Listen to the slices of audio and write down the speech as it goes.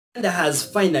Uganda has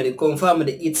finally confirmed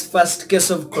its first case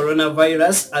of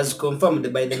coronavirus as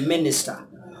confirmed by the Minister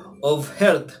of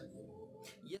Health.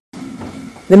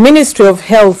 The Ministry of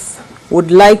Health would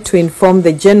like to inform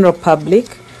the general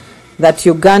public that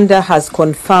Uganda has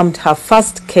confirmed her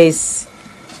first case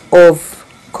of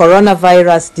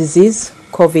coronavirus disease,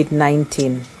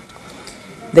 COVID-19.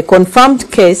 The confirmed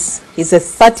case is a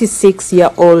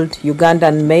 36-year-old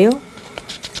Ugandan male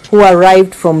who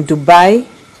arrived from Dubai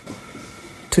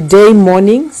today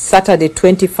morning, Saturday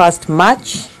 21st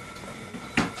March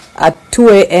at 2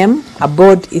 a.m.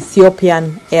 aboard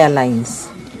Ethiopian Airlines.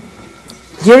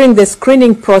 During the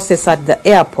screening process at the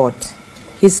airport,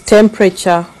 his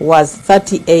temperature was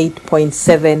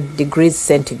 38.7 degrees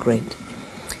centigrade.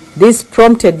 This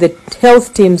prompted the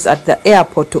health teams at the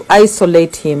airport to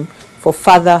isolate him for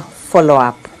further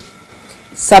follow-up.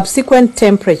 Subsequent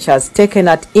temperatures taken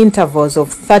at intervals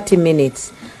of 30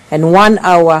 minutes and 1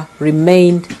 hour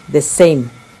remained the same.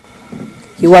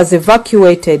 He was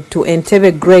evacuated to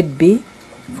Entebbe Grade B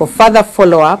for further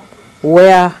follow-up,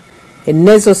 where a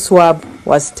nasal swab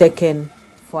was taken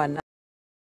for an